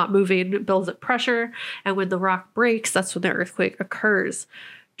not moving builds up pressure. And when the rock breaks, that's when the earthquake occurs.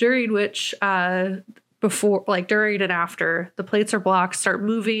 During which, during and after, the plates or blocks start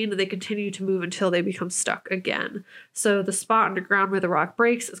moving, they continue to move until they become stuck again. So the spot underground where the rock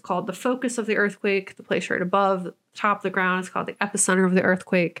breaks is called the focus of the earthquake. The place right above the top of the ground is called the epicenter of the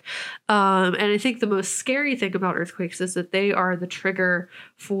earthquake. And I think the most scary thing about earthquakes is that they are the trigger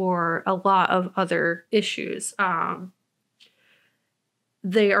for a lot of other issues.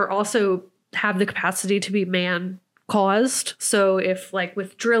 They are also have the capacity to be man-caused. So if like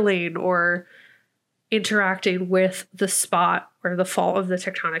with drilling or interacting with the spot or the fault of the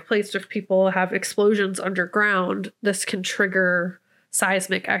tectonic plates, if people have explosions underground, this can trigger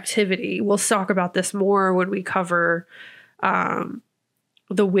seismic activity. We'll talk about this more when we cover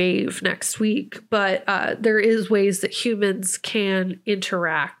the wave next week, but there is ways that humans can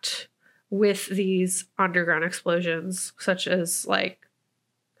interact with these underground explosions, such as like,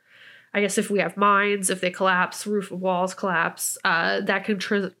 I guess if we have mines, if they collapse, roof of walls collapse, that can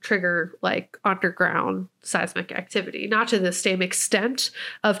trigger like underground seismic activity. Not to the same extent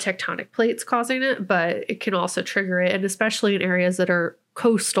of tectonic plates causing it, but it can also trigger it. And especially in areas that are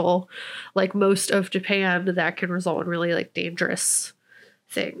coastal, like most of Japan, that can result in really like dangerous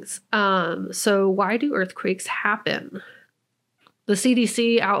things. So why do earthquakes happen? The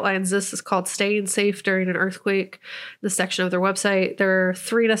CDC outlines this as called staying safe during an earthquake. The section of their website, there are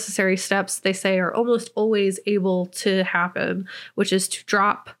 3 necessary steps they say are almost always able to happen, which is to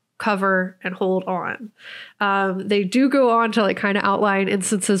drop, cover, and hold on. They do go on to like kind of outline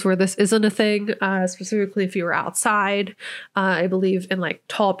instances where this isn't a thing, specifically if you were outside, I believe in like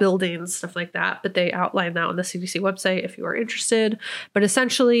tall buildings, stuff like that. But they outline that on the CDC website if you are interested. But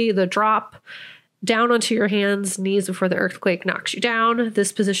essentially the drop down onto your hands, knees before the earthquake knocks you down.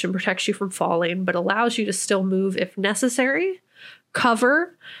 This position protects you from falling, but allows you to still move if necessary.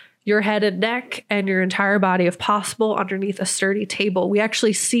 Cover your head and neck and your entire body if possible underneath a sturdy table. We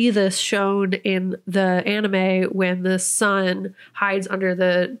actually see this shown in the anime when the son hides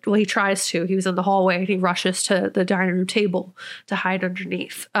under he tries to. He was in the hallway and he rushes to the dining room table to hide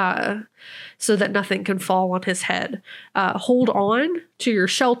underneath so that nothing can fall on his head. Hold on to your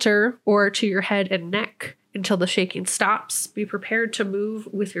shelter or to your head and neck until the shaking stops. Be prepared to move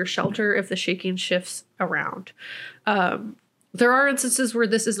with your shelter if the shaking shifts around. There are instances where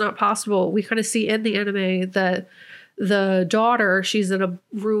this is not possible. We kind of see in the anime that the daughter, she's in a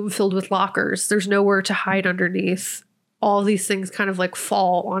room filled with lockers. There's nowhere to hide underneath. All these things kind of like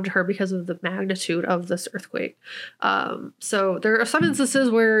fall onto her because of the magnitude of this earthquake. So there are some instances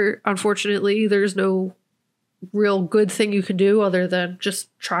where, unfortunately, there's no real good thing you can do other than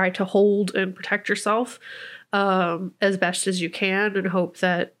just try to hold and protect yourself as best as you can and hope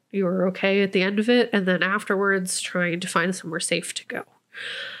that you're okay at the end of it, and then afterwards trying to find somewhere safe to go.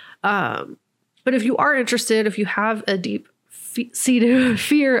 But if you are interested, if you have a deep seated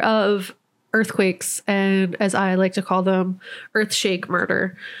fear of earthquakes, and as I like to call them, earth shake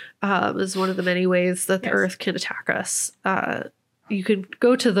murder, is one of the many ways that the earth can attack us. You can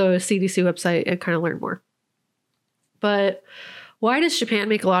go to the CDC website and kind of learn more. But why does Japan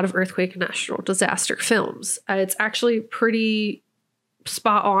make a lot of earthquake and natural disaster films? It's actually pretty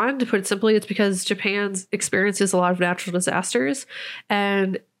spot on. To put it simply, it's because Japan experiences a lot of natural disasters,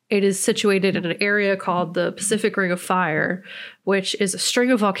 and it is situated in an area called the Pacific Ring of Fire, which is a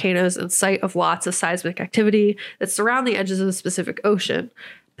string of volcanoes and site of lots of seismic activity that surround the edges of the Pacific Ocean.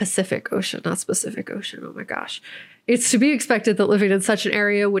 Pacific Ocean, not Pacific Ocean. Oh my gosh. It's to be expected that living in such an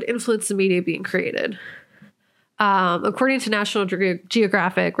area would influence the media being created. According to National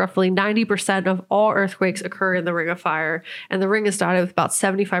Geographic, roughly 90% of all earthquakes occur in the Ring of Fire, and the ring is dotted with about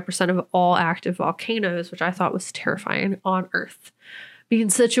 75% of all active volcanoes, which I thought was terrifying on Earth. Being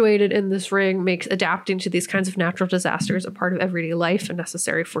situated in this ring makes adapting to these kinds of natural disasters a part of everyday life and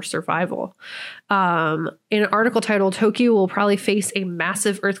necessary for survival. In an article titled "Tokyo will probably face a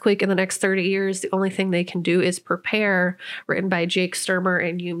massive earthquake in the next 30 years. The only thing they can do is prepare," written by Jake Sturmer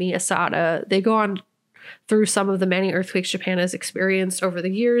and Yumi Asada. They go on through some of the many earthquakes Japan has experienced over the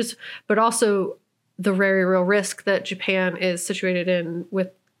years, but also the very real risk that Japan is situated in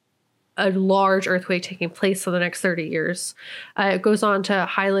with a large earthquake taking place in the next 30 years. It goes on to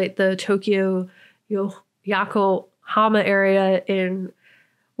highlight the Tokyo Yokohama area,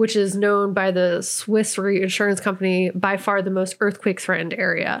 which is known by the Swiss Reinsurance Company, by far the most earthquake-threatened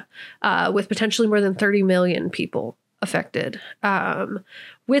area, with potentially more than 30 million people affected.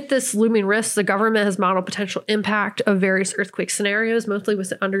 With this looming risk, the government has modeled potential impact of various earthquake scenarios, mostly with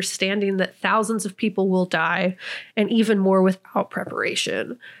the understanding that thousands of people will die, and even more without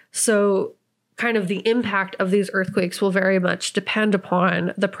preparation. So kind of the impact of these earthquakes will very much depend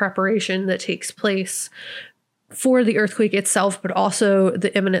upon the preparation that takes place for the earthquake itself, but also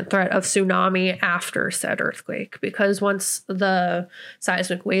the imminent threat of tsunami after said earthquake. Because once the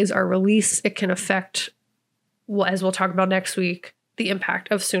seismic waves are released, it can affect, as we'll talk about next week, the impact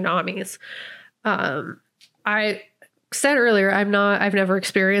of tsunamis. I said earlier, I've never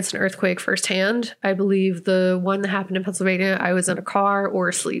experienced an earthquake firsthand. I believe the one that happened in Pennsylvania, I was in a car or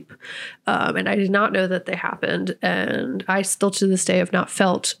asleep, and I did not know that they happened. And I still to this day have not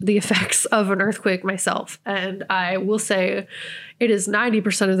felt the effects of an earthquake myself. And I will say it is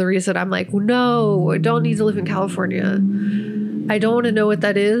 90% of the reason I'm like, no, I don't need to live in California. I don't want to know what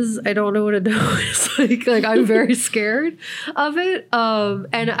that is. I don't know what it is. like I'm very scared of it.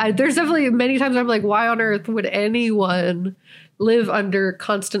 And there's definitely many times I'm like, why on earth would anyone live under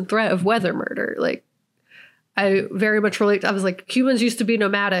constant threat of weather murder? Like, I very much relate. I was like, humans used to be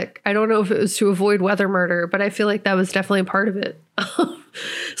nomadic. I don't know if it was to avoid weather murder, but I feel like that was definitely a part of it.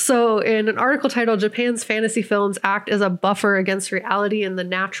 So in an article titled "Japan's Fantasy Films Act as a Buffer Against Reality in the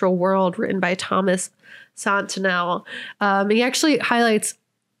Natural World," written by Thomas Santinel, he actually highlights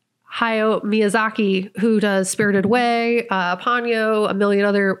Hayao Miyazaki, who does Spirited Away, Ponyo, a million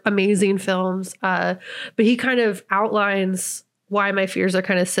other amazing films. But he kind of outlines why my fears are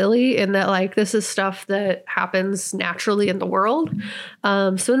kind of silly, in that like this is stuff that happens naturally in the world.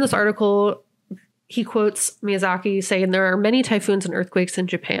 So in this article, he quotes Miyazaki saying, "There are many typhoons and earthquakes in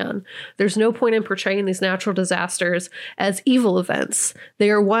Japan. There's no point in portraying these natural disasters as evil events. They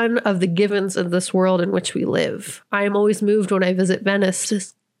are one of the givens of this world in which we live. I am always moved when I visit Venice to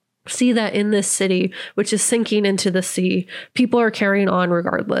see that in this city, which is sinking into the sea, people are carrying on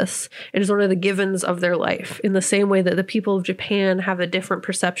regardless. It is one of the givens of their life, in the same way that the people of Japan have a different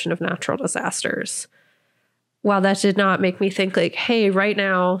perception of natural disasters." While that did not make me think like, hey, right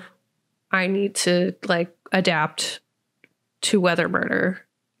now, I need to like adapt to weather murder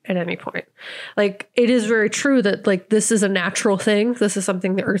at any point. Like, it is very true that like this is a natural thing. This is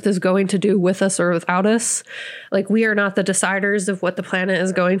something the Earth is going to do with us or without us. Like, we are not the deciders of what the planet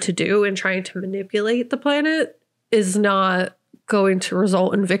is going to do, and trying to manipulate the planet is not going to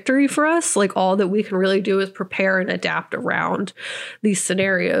result in victory for us. Like, all that we can really do is prepare and adapt around these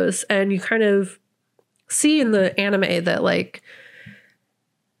scenarios. And you kind of see in the anime that like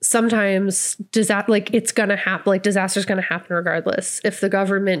sometimes it's gonna happen, like disaster's gonna happen regardless. If the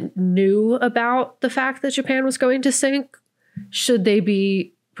government knew about the fact that Japan was going to sink, should they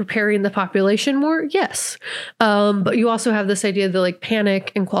be preparing the population more? Yes. But you also have this idea that like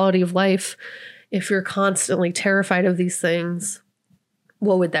panic and quality of life, if you're constantly terrified of these things,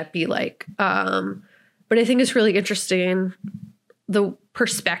 what would that be like? But I think it's really interesting the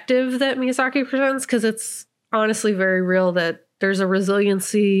perspective that Miyazaki presents, because it's honestly very real that there's a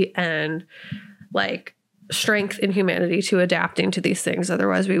resiliency and like strength in humanity to adapting to these things.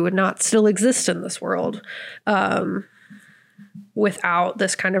 Otherwise, we would not still exist in this world without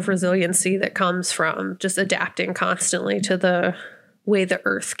this kind of resiliency that comes from just adapting constantly to the way the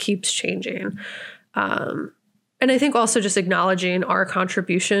Earth keeps changing. And I think also just acknowledging our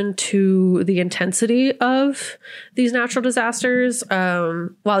contribution to the intensity of these natural disasters.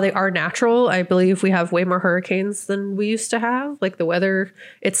 While they are natural, I believe we have way more hurricanes than we used to have. Like the weather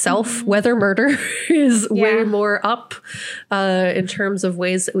itself, weather murder is way more up in terms of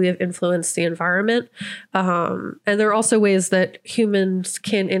ways that we have influenced the environment. And there are also ways that humans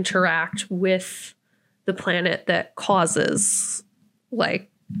can interact with the planet that causes like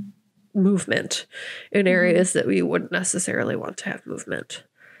movement in areas that we wouldn't necessarily want to have movement.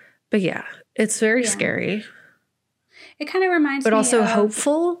 But yeah, it's very scary. It kind of reminds me but also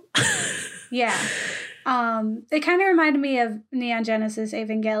hopeful. Yeah. It kind of reminded me of Neon Genesis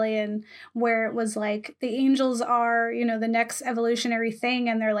Evangelion, where it was like the angels are, you know, the next evolutionary thing,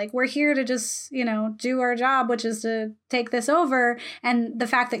 and they're like, we're here to just, you know, do our job, which is to take this over. And the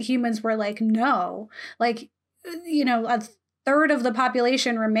fact that humans were like, no, like, you know, a third of the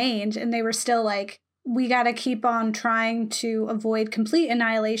population remained, and they were still like, we got to keep on trying to avoid complete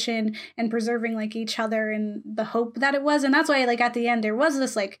annihilation and preserving like each other and the hope that it was. And that's why like at the end there was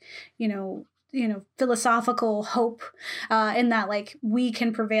this like, you know, philosophical hope in that like we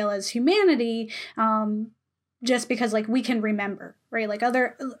can prevail as humanity just because like we can remember, right? Like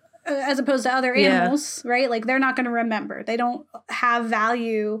other as opposed to other animals, right? Like they're not going to remember. They don't have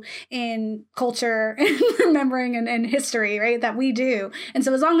value in culture and remembering and history, right? That we do. And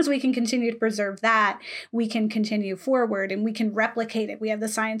so as long as we can continue to preserve that, we can continue forward and we can replicate it. We have the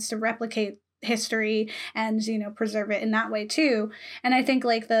science to replicate history and, you know, preserve it in that way too. And I think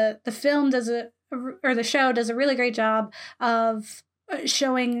like the film does the show does a really great job of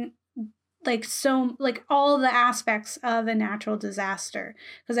showing like so like all the aspects of a natural disaster,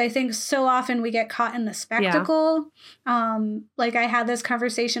 because I think so often we get caught in the spectacle. Like I had this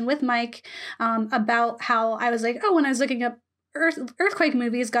conversation with Mike about how I was like, oh, when I was looking up earthquake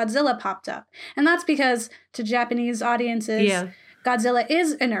movies, Godzilla popped up, and that's because to Japanese audiences, Godzilla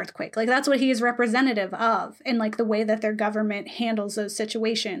is an earthquake. Like that's what he is representative of, and like the way that their government handles those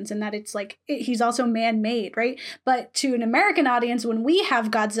situations, and that it's like he's also man-made, right? But to an American audience, when we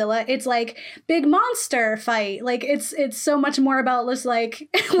have Godzilla, it's like big monster fight. Like it's so much more about just like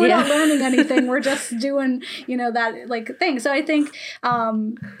we're not learning anything. We're just doing, you know, that like thing. So I think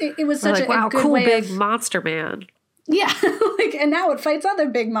it was such a good cool way big of, monster man. Yeah, like, and now it fights other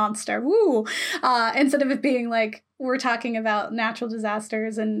big monster. Woo! Instead of it being like we're talking about natural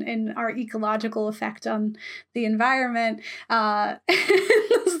disasters and our ecological effect on the environment,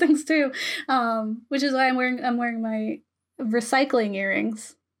 those things too. Which is why I'm wearing my recycling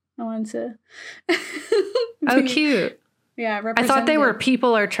earrings. I wanted to. Oh, cute! Yeah, I thought they were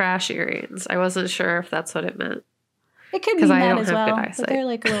people are trash earrings. I wasn't sure if that's what it meant. It could be that as well, but they're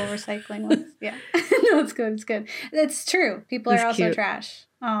like little recycling ones. Yeah, no, it's good. It's good. It's true. People are also trash.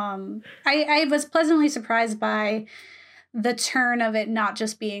 I was pleasantly surprised by the turn of it not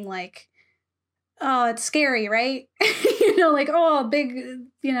just being like oh, it's scary, right? You know, like, oh, big,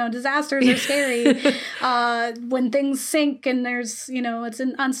 you know, disasters are scary. When things sink and there's, you know, it's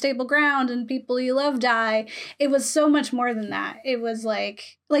an unstable ground and people you love die. It was so much more than that. It was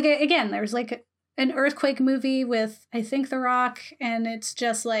like again, there's like an earthquake movie with, I think, The Rock, and it's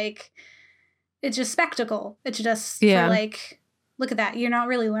just like, it's just spectacle. It's just for like, look at that. You're not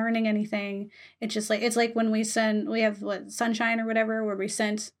really learning anything. It's just like, it's like when we have what, Sunshine or whatever, where we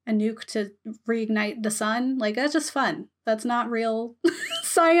sent a nuke to reignite the sun. Like, that's just fun. That's not real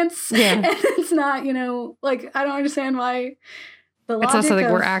science. Yeah. And it's not, you know, like, I don't understand why the logic. It's not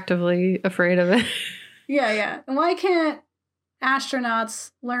something we're actively afraid of it. Yeah. And why can't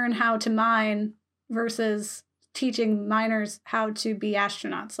astronauts learn how to mine versus teaching miners how to be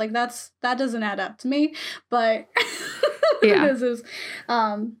astronauts? Like, that doesn't add up to me, but yeah.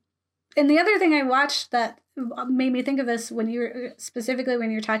 And the other thing I watched that made me think of this when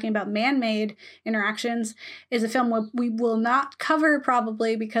you're talking about man-made interactions is a film we will not cover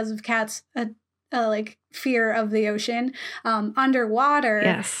probably because of Kat's like fear of the ocean,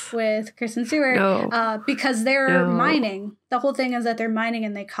 Underwater, with Kristen Stewart, because they're mining. The whole thing is that they're mining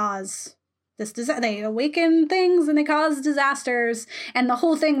and they cause this they awaken things and they cause disasters, and the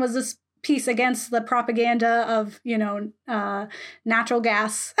whole thing was this piece against the propaganda of, you know, natural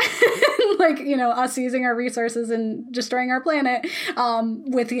gas, like, you know, us using our resources and destroying our planet,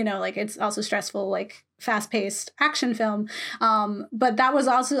 with, you know, like, it's also stressful, like, fast-paced action film, but that was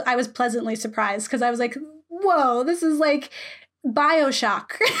also, I was pleasantly surprised because I was like, whoa, this is like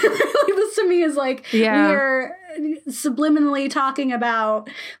BioShock. Like, this to me is like, we are subliminally talking about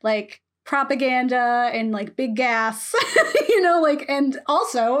like propaganda and like big gas, you know, like, and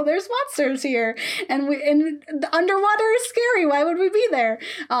also there's monsters here, and the underwater is scary. Why would we be there?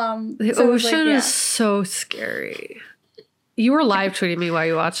 The ocean is so scary. You were live tweeting me while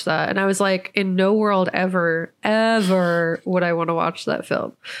you watched that, and I was like, in no world ever would I want to watch that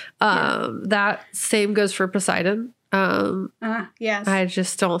film. That same goes for Poseidon. Yes. I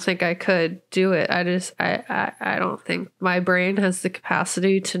just don't think I could do it. I don't think my brain has the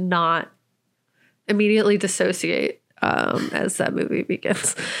capacity to not immediately dissociate as that movie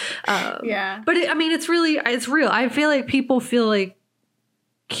begins. But it's real. I feel like people feel like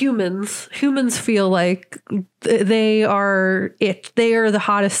humans feel like they are the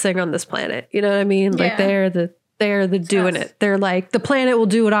hottest thing on this planet. You know what I mean? Like they're the doing it. They're like, the planet will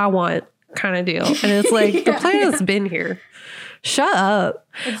do what I want kind of deal. And it's like, the planet's been here. Shut up.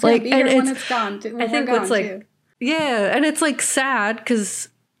 It's like, and when it's gone. I think it's like, too. Yeah. And it's like sad because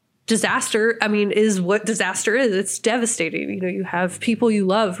disaster, I mean, is what disaster is. It's devastating. You know, you have people you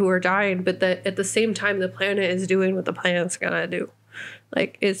love who are dying, but that at the same time, the planet is doing what the planet's gonna do.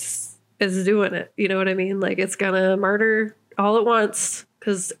 Like, it's doing it. You know what I mean? Like, it's gonna murder all at once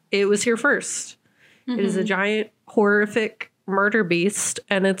because it was here first. Mm-hmm. It is a giant, horrific murder beast,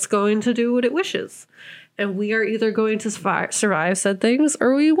 and it's going to do what it wishes. And we are either going to survive said things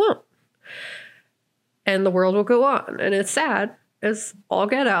or we won't. And the world will go on. And it's sad as all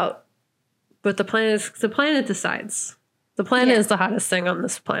get out. But the planet decides. The planet is the hottest thing on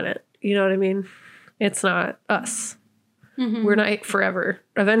this planet. You know what I mean? It's not us. Mm-hmm. We're not forever.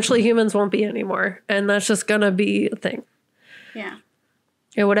 Eventually humans won't be anymore. And that's just going to be a thing. Yeah.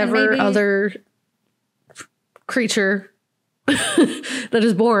 And whatever other creature that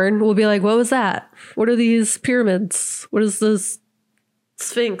is born will be like, what was that? What are these pyramids? What is this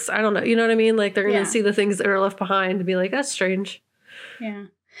Sphinx? I don't know. You know what I mean? Like, they're going to see the things that are left behind and be like, that's strange. Yeah.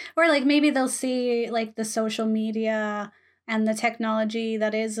 Or like maybe they'll see like the social media and the technology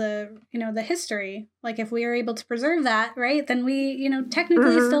that is the history. Like, if we are able to preserve that, right, then we, you know,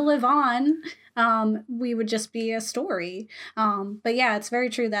 technically still live on. We would just be a story. But yeah, it's very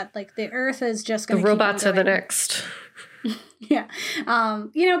true that like the Earth is just going to, the robots are the next. Yeah.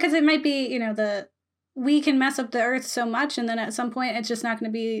 You know, because it might be, you know, we can mess up the Earth so much, and then at some point it's just not going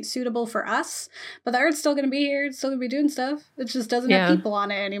to be suitable for us. But the Earth's still going to be here. It's still going to be doing stuff. It just doesn't have people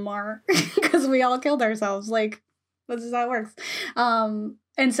on it anymore because we all killed ourselves. Like, this is how it works.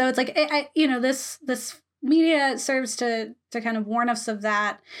 And so it's like, you know, this media serves to kind of warn us of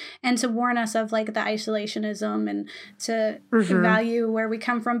that, and to warn us of like the isolationism, and to value where we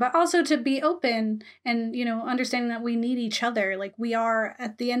come from, but also to be open and, you know, understanding that we need each other. Like, we are,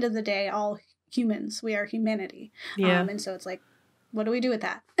 at the end of the day, all humans. We are humanity. Yeah. And so it's like, what do we do with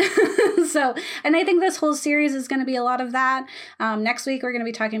that? So, and I think this whole series is going to be a lot of that. Next week, we're going to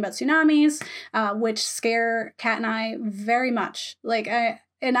be talking about tsunamis, which scare Kat and I very much. Like,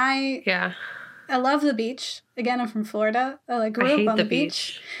 I love the beach. Again, I'm from Florida. I grew I up hate on the the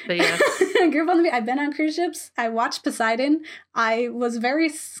beach. But yes. I grew up on the beach. I've been on cruise ships. I watched Poseidon. I was very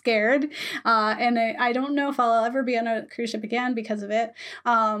scared, and I don't know if I'll ever be on a cruise ship again because of it.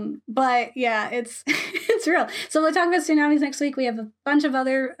 But yeah, it's it's real. So we'll talk about tsunamis next week. We have a bunch of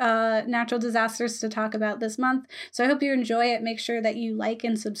other natural disasters to talk about this month. So I hope you enjoy it. Make sure that you like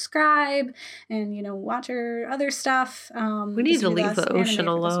and subscribe, and watch our other stuff. We need to leave the ocean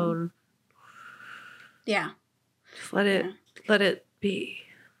alone. Yeah. Just let it be.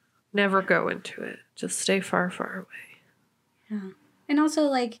 Never go into it. Just stay far, far away. Yeah. And also,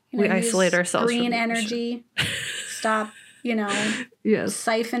 we isolate ourselves green from the energy. Stop, yes,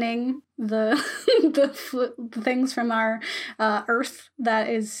 siphoning the the things from our Earth that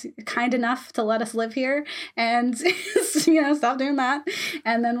is kind enough to let us live here, and stop doing that,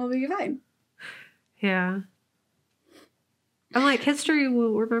 and then we'll be fine. Yeah. I'm like, history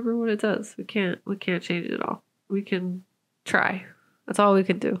will remember what it does. We can't change it all. We can try. That's all we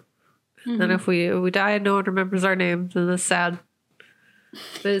can do. Mm-hmm. And if we die and no one remembers our name, then that's sad.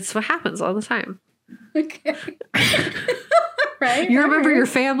 But it's what happens all the time. Okay. Right? You remember your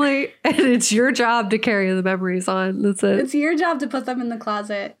family, and it's your job to carry the memories on. That's it. It's your job to put them in the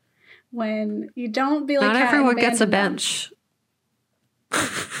closet. When you don't be like, not everyone gets a bench. All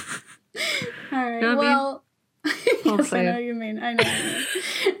right. You know well, yes, I know what you mean. I know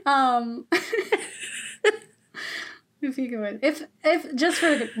what you mean. If you could, if just for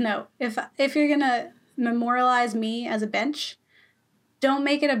a note, if you're gonna memorialize me as a bench, don't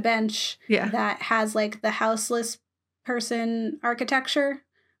make it a bench that has the houseless person architecture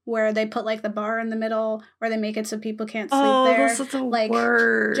where they put the bar in the middle, or they make it so people can't sleep there. That's the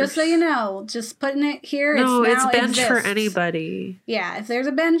worst. Just so you know, just putting it here. No, it's bench exists. for anybody. Yeah, if there's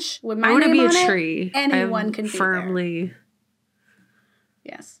a bench with my name on it, I want to be a tree. Anyone can firmly. Be there.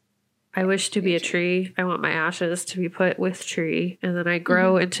 Yes. I wish to be a tree. I want my ashes to be put with tree, and then I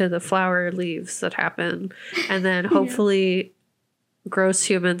grow into the flower leaves that happen, and then hopefully gross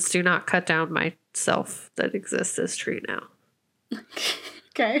humans do not cut down my self that exists as tree now.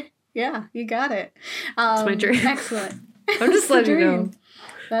 Okay. Yeah, you got it. It's my dream. Excellent. I'm just letting you know.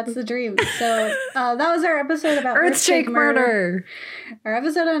 That's the dream. So that was our episode about Earthshake murder. Our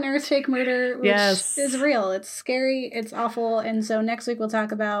episode on Earthshake murder, which is real. It's scary. It's awful. And so next week we'll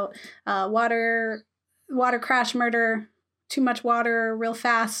talk about water crash murder, too much water, real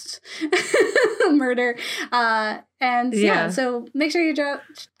fast murder. So make sure you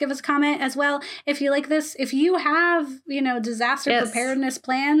give us a comment as well. If you like this, if you have, disaster preparedness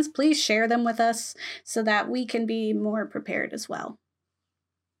plans, please share them with us so that we can be more prepared as well.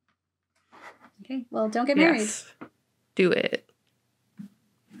 Okay, well, don't get married. Do it.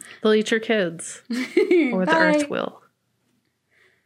 They'll eat your kids. Or the earth will.